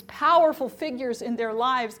are these powerful figures in their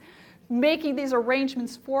lives making these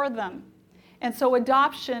arrangements for them. And so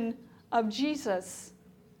adoption of Jesus,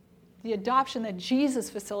 the adoption that Jesus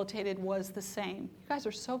facilitated, was the same. You guys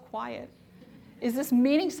are so quiet. Is this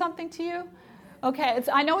meaning something to you? Okay,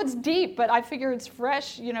 I know it's deep, but I figure it's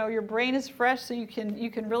fresh. Your brain is fresh, so you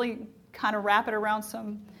can really kind of wrap it around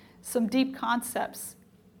some deep concepts.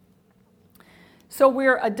 So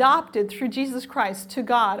we're adopted through Jesus Christ to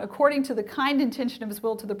God, according to the kind intention of his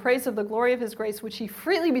will, to the praise of the glory of his grace, which he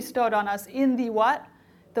freely bestowed on us in the what?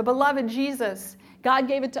 The beloved Jesus. God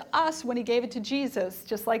gave it to us when he gave it to Jesus.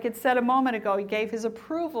 Just like it said a moment ago, he gave his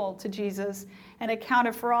approval to Jesus and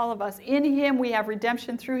accounted for all of us. In him we have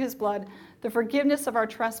redemption through his blood, the forgiveness of our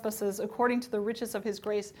trespasses, according to the riches of his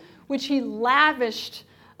grace, which he lavished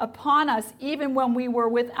upon us even when we were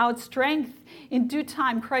without strength. In due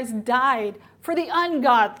time, Christ died for the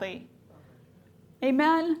ungodly.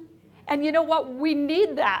 Amen? And you know what? We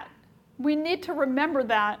need that. We need to remember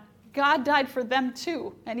that God died for them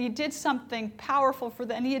too, and he did something powerful for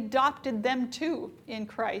them, and he adopted them too in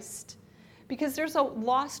Christ. Because there's a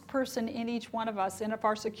lost person in each one of us, and if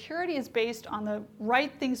our security is based on the right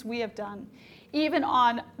things we have done, even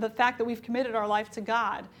on the fact that we've committed our life to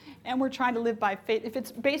God, and we're trying to live by faith, if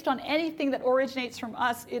it's based on anything that originates from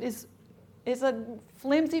us, it is a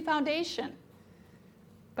flimsy foundation.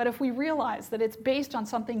 But if we realize that it's based on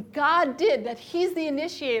something God did, that he's the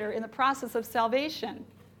initiator in the process of salvation,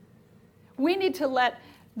 we need to let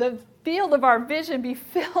the field of our vision be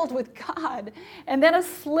filled with God, and then a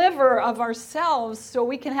sliver of ourselves so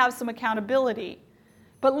we can have some accountability.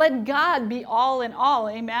 But let God be all in all,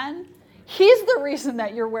 amen? He's the reason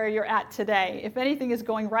that you're where you're at today, if anything is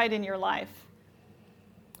going right in your life.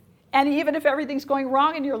 And even if everything's going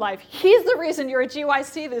wrong in your life, he's the reason you're at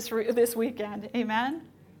GYC this weekend, amen?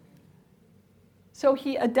 So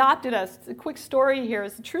he adopted us. A quick story here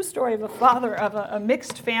is a true story of a father of a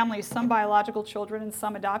mixed family, some biological children and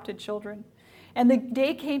some adopted children. And the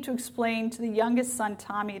day came to explain to the youngest son,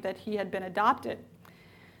 Tommy, that he had been adopted.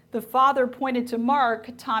 The father pointed to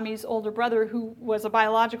Mark, Tommy's older brother, who was a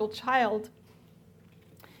biological child,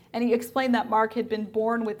 and he explained that Mark had been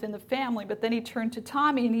born within the family. But then he turned to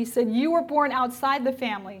Tommy and he said, "You were born outside the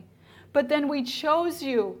family, But then we chose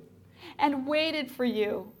you and waited for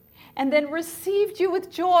you and then received you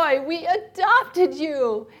with joy. We adopted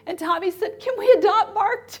you. And Tommy said, can we adopt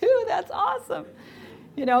Mark too? That's awesome.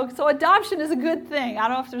 So adoption is a good thing. I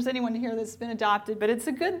don't know if there's anyone here that's been adopted, but it's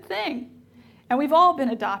a good thing. And we've all been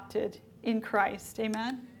adopted in Christ.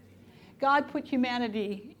 Amen? God put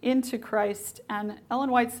humanity into Christ, and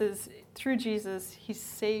Ellen White says, through Jesus, he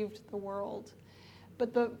saved the world.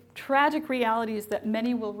 But the tragic reality is that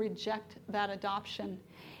many will reject that adoption.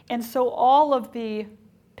 And so all of the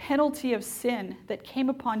penalty of sin that came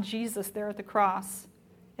upon Jesus there at the cross,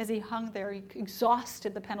 as he hung there, he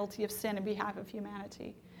exhausted the penalty of sin in behalf of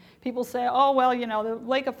humanity. People say, oh, well, the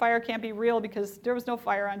lake of fire can't be real because there was no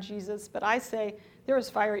fire on Jesus. But I say there was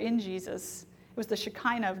fire in Jesus. It was the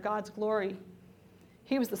Shekinah of God's glory.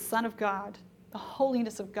 He was the Son of God. The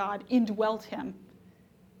holiness of God indwelt him,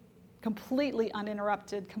 completely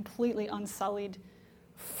uninterrupted, completely unsullied,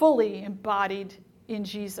 fully embodied in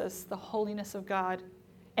Jesus, the holiness of God.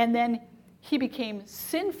 And then he became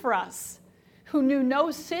sin for us, who knew no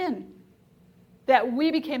sin, that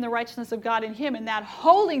we became the righteousness of God in him. And that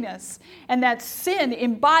holiness and that sin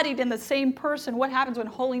embodied in the same person. What happens when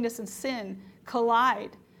holiness and sin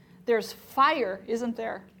collide? There's fire, isn't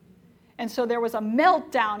there? And so there was a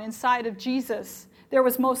meltdown inside of Jesus. There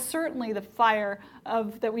was most certainly the fire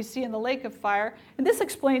that we see in the lake of fire. And this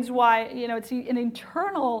explains why, it's an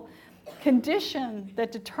internal condition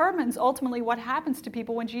that determines ultimately what happens to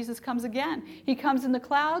people when Jesus comes again. He comes in the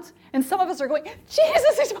clouds, and some of us are going,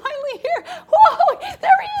 Jesus is finally here. Whoa,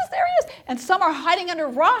 there he is. And some are hiding under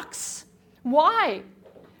rocks. Why?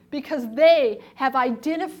 Because they have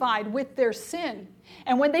identified with their sin.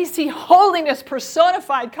 And when they see holiness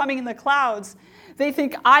personified coming in the clouds, they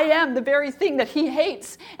think, I am the very thing that he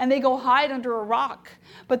hates, and they go hide under a rock.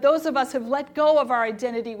 But those of us who have let go of our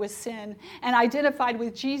identity with sin and identified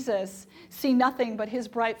with Jesus see nothing but his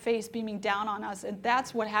bright face beaming down on us. And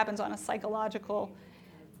that's what happens on a psychological,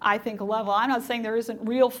 I think, level. I'm not saying there isn't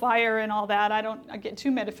real fire and all that. I get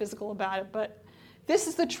too metaphysical about it. But this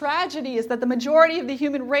is the tragedy, is that the majority of the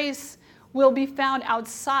human race will be found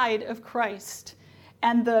outside of Christ.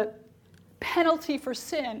 And the penalty for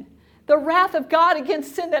sin, the wrath of God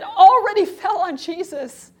against sin that already fell on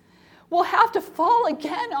Jesus, will have to fall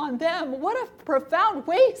again on them. What a profound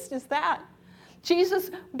waste is that? Jesus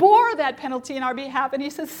bore that penalty in our behalf, and he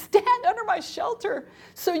says, stand under my shelter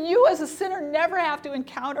so you as a sinner never have to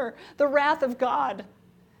encounter the wrath of God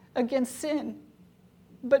against sin.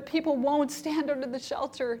 But people won't stand under the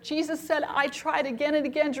shelter. Jesus said, I tried again and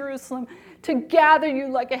again, Jerusalem, to gather you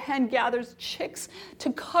like a hen gathers chicks,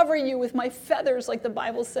 to cover you with my feathers, like the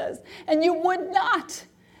Bible says. And you would not.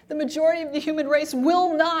 The majority of the human race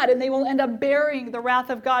will not, and they will end up bearing the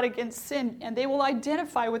wrath of God against sin, and they will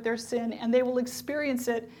identify with their sin, and they will experience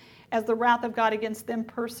it as the wrath of God against them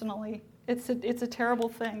personally. It's a terrible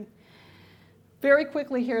thing. Very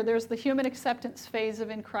quickly here, there's the human acceptance phase of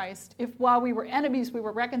in Christ. If while we were enemies, we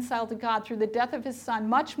were reconciled to God through the death of his Son,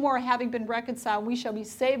 much more having been reconciled, we shall be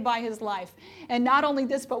saved by his life. And not only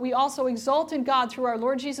this, but we also exult in God through our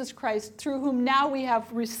Lord Jesus Christ, through whom now we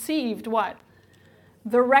have received what?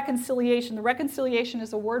 The reconciliation. The reconciliation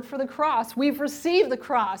is a word for the cross. We've received the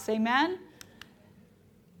cross. Amen?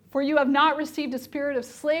 For you have not received a spirit of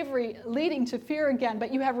slavery leading to fear again,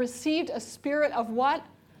 but you have received a spirit of what?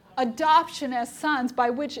 Adoption as sons, by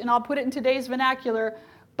which, and I'll put it in today's vernacular,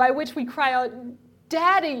 by which we cry out,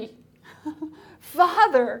 Daddy,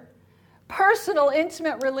 Father, personal,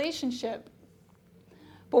 intimate relationship.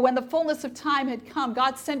 But when the fullness of time had come,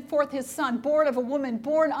 God sent forth his Son, born of a woman,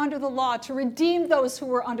 born under the law, to redeem those who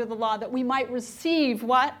were under the law, that we might receive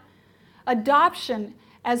what? Adoption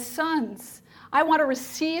as sons. I want to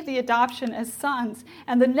receive the adoption as sons.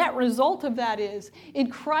 And the net result of that is, in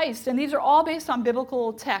Christ, and these are all based on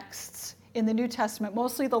biblical texts in the New Testament,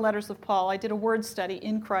 mostly the letters of Paul. I did a word study,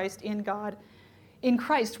 in Christ, in God. In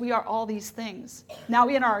Christ, we are all these things. Now,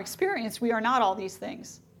 in our experience, we are not all these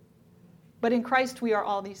things. But in Christ, we are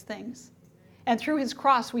all these things. And through his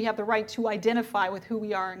cross, we have the right to identify with who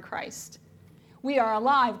we are in Christ. We are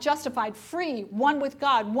alive, justified, free, one with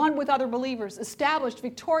God, one with other believers, established,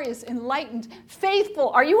 victorious, enlightened, faithful.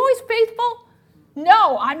 Are you always faithful?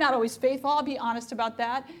 No, I'm not always faithful. I'll be honest about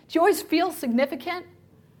that. Do you always feel significant?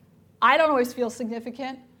 I don't always feel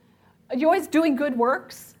significant. Are you always doing good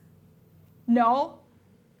works? No.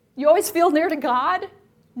 You always feel near to God?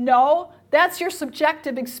 No. That's your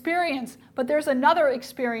subjective experience. But there's another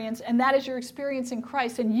experience, and that is your experience in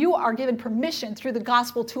Christ. And you are given permission through the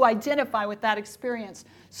gospel to identify with that experience.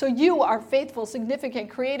 So you are faithful, significant,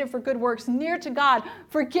 created for good works, near to God,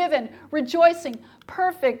 forgiven, rejoicing,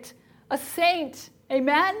 perfect, a saint.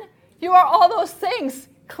 Amen? You are all those things.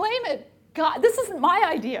 Claim it. God, this isn't my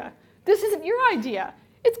idea. This isn't your idea.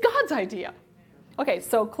 It's God's idea. Okay,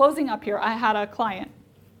 so closing up here, I had a client.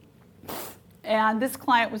 And this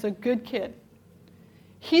client was a good kid.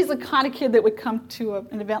 He's the kind of kid that would come to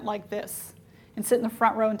an event like this and sit in the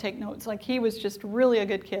front row and take notes. Like, he was just really a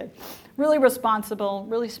good kid. Really responsible,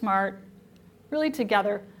 really smart, really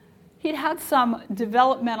together. He'd had some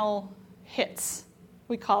developmental hits,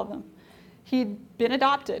 we call them. He'd been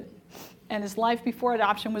adopted, and his life before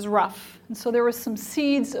adoption was rough. And so there were some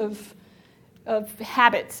seeds of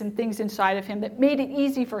habits and things inside of him that made it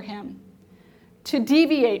easy for him to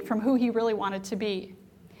deviate from who he really wanted to be.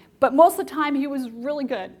 But most of the time, he was really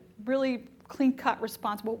good, really clean-cut,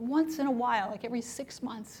 responsible. Once in a while, like every 6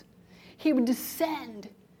 months, he would descend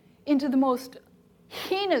into the most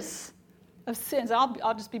heinous of sins.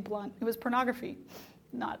 I'll just be blunt. It was pornography.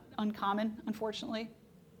 Not uncommon, unfortunately.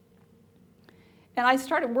 And I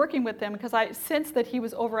started working with him because I sensed that he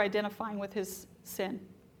was over-identifying with his sin.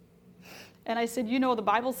 And I said, the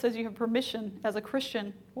Bible says you have permission as a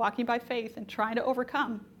Christian, walking by faith and trying to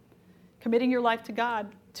overcome, committing your life to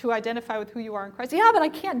God, to identify with who you are in Christ. Yeah, but I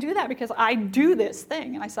can't do that because I do this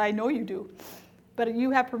thing. And I said, I know you do, but you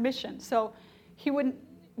have permission. So he wouldn't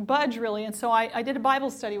budge, really. And so I did a Bible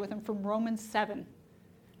study with him from Romans 7.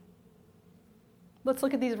 Let's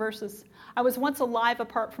look at these verses. I was once alive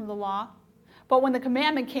apart from the law, but when the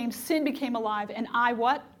commandment came, sin became alive, and I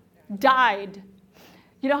what? Died.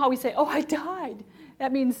 You know how we say, I died.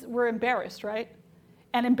 That means we're embarrassed, right?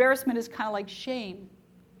 And embarrassment is kind of like shame.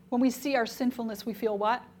 When we see our sinfulness, we feel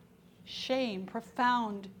what? Shame,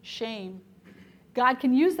 profound shame. God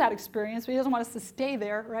can use that experience, but he doesn't want us to stay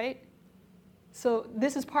there, right? So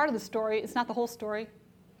this is part of the story. It's not the whole story.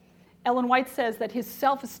 Ellen White says that his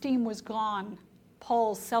self-esteem was gone.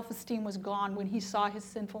 Paul's self-esteem was gone when he saw his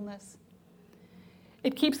sinfulness.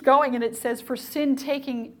 It keeps going, and it says, for sin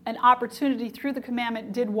taking an opportunity through the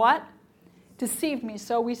commandment did what? Deceived me.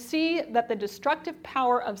 So we see that the destructive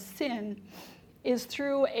power of sin is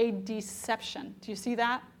through a deception. Do you see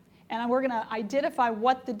that? And we're going to identify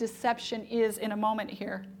what the deception is in a moment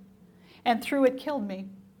here. And through it killed me.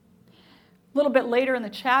 A little bit later in the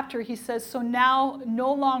chapter, he says, so now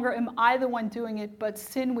no longer am I the one doing it, but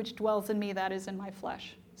sin which dwells in me, that is in my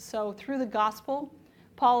flesh. So through the gospel,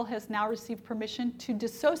 Paul has now received permission to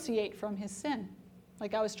dissociate from his sin,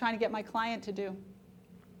 like I was trying to get my client to do.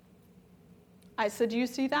 I said, do you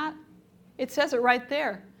see that? It says it right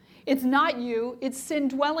there. It's not you, it's sin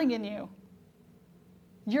dwelling in you.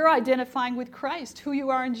 You're identifying with Christ, who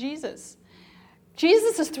you are in Jesus.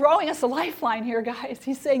 Jesus is throwing us a lifeline here, guys.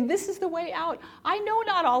 He's saying, this is the way out. I know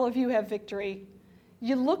not all of you have victory.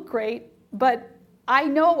 You look great, but I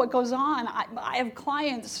know what goes on. I have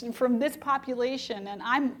clients from this population, and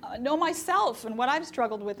I know myself and what I've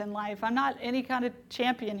struggled with in life. I'm not any kind of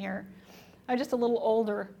champion here. I'm just a little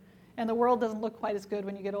older, and the world doesn't look quite as good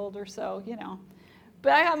when you get older, so,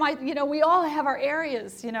 But I got we all have our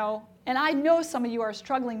areas, and I know some of you are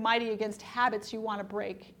struggling mighty against habits you want to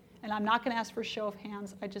break, and I'm not going to ask for a show of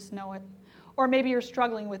hands. I just know it. Or maybe you're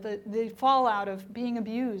struggling with the fallout of being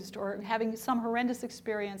abused or having some horrendous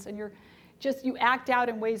experience, and you act out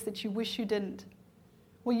in ways that you wish you didn't.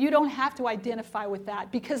 Well, you don't have to identify with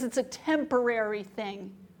that because it's a temporary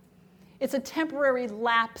thing. It's a temporary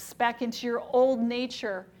lapse back into your old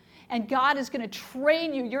nature. And God is going to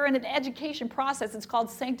train you. You're in an education process. It's called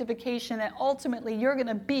sanctification. And ultimately, you're going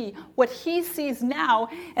to be what he sees now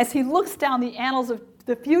as he looks down the annals of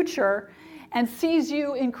the future and sees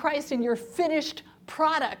you in Christ in your finished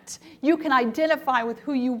product. You can identify with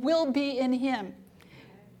who you will be in him.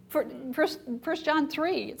 For 1 John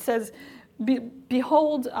 3, it says,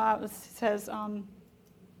 behold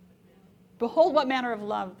what manner of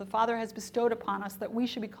love the Father has bestowed upon us that we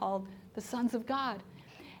should be called the sons of God.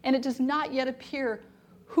 And it does not yet appear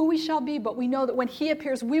who we shall be, but we know that when he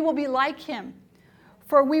appears, we will be like him.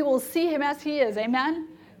 For we will see him as he is. Amen?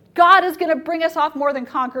 God is going to bring us off more than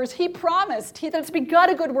conquerors. He promised. He that's begun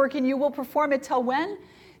a good work in you will perform it till when?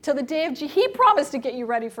 Till the day of Jesus. He promised to get you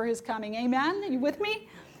ready for his coming. Amen? Are you with me?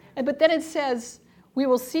 But then it says, we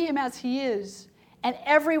will see him as he is. And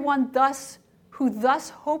everyone who thus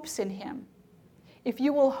hopes in him, if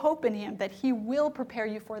you will hope in him, that he will prepare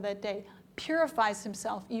you for that day, purifies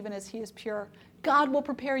himself even as he is pure. God will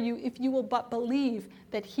prepare you if you will but believe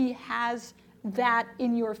that he has that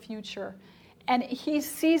in your future. And he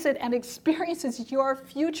sees it and experiences your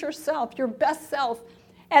future self, your best self,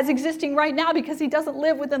 as existing right now because he doesn't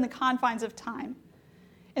live within the confines of time.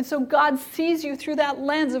 And so God sees you through that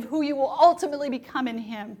lens of who you will ultimately become in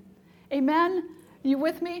him. Amen? Are you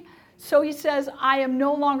with me? So he says, I am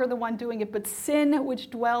no longer the one doing it, but sin which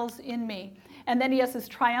dwells in me. And then he has this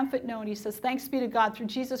triumphant note. He says, thanks be to God through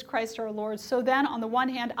Jesus Christ our Lord. So then, on the one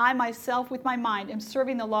hand, I myself with my mind am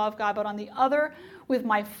serving the law of God, but on the other, with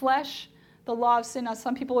my flesh, the law of sin. Now,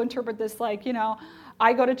 some people interpret this like,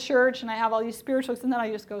 I go to church and I have all these spirituals, and then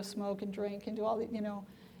I just go smoke and drink and do all the,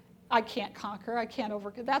 I can't conquer, I can't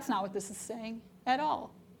overcome. That's not what this is saying at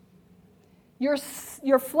all.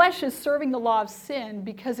 Your flesh is serving the law of sin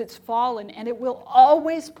because it's fallen, and it will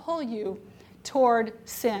always pull you toward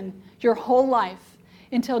sin. Your whole life,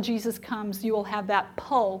 until Jesus comes, you will have that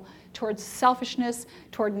pull towards selfishness,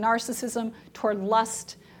 toward narcissism, toward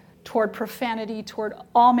lust, toward profanity, toward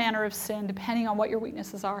all manner of sin, depending on what your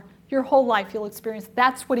weaknesses are. Your whole life you'll experience.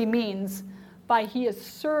 That's what he means by he is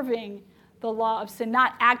serving the law of sin,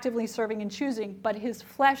 not actively serving and choosing, but his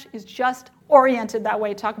flesh is just oriented that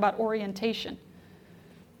way. Talk about orientation.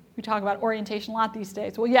 We talk about orientation a lot these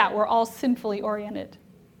days. Well, yeah, we're all sinfully oriented.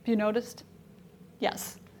 Have you noticed?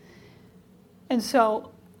 Yes. And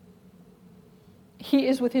so he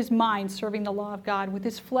is with his mind serving the law of God, with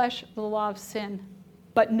his flesh the law of sin.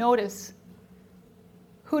 But notice,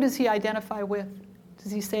 who does he identify with?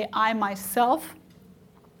 Does he say, I myself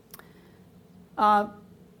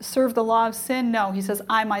serve the law of sin? No, he says,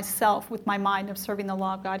 I myself with my mind am serving the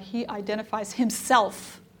law of God. He identifies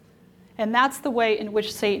himself. And that's the way in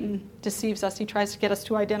which Satan deceives us. He tries to get us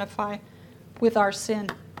to identify with our sin.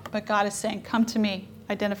 But God is saying, come to me,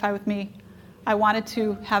 identify with me. I wanted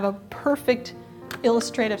to have a perfect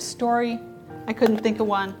illustrative story. I couldn't think of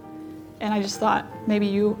one. And I just thought, maybe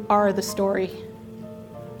you are the story,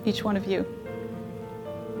 each one of you.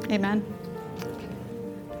 Amen.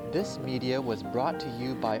 This media was brought to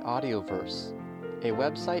you by Audioverse, a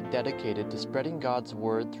website dedicated to spreading God's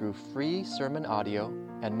Word through free sermon audio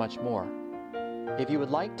and much more. If you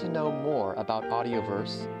would like to know more about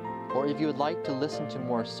Audioverse, or if you would like to listen to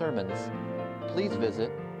more sermons, please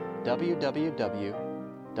visit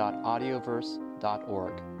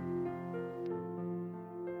www.audioverse.org.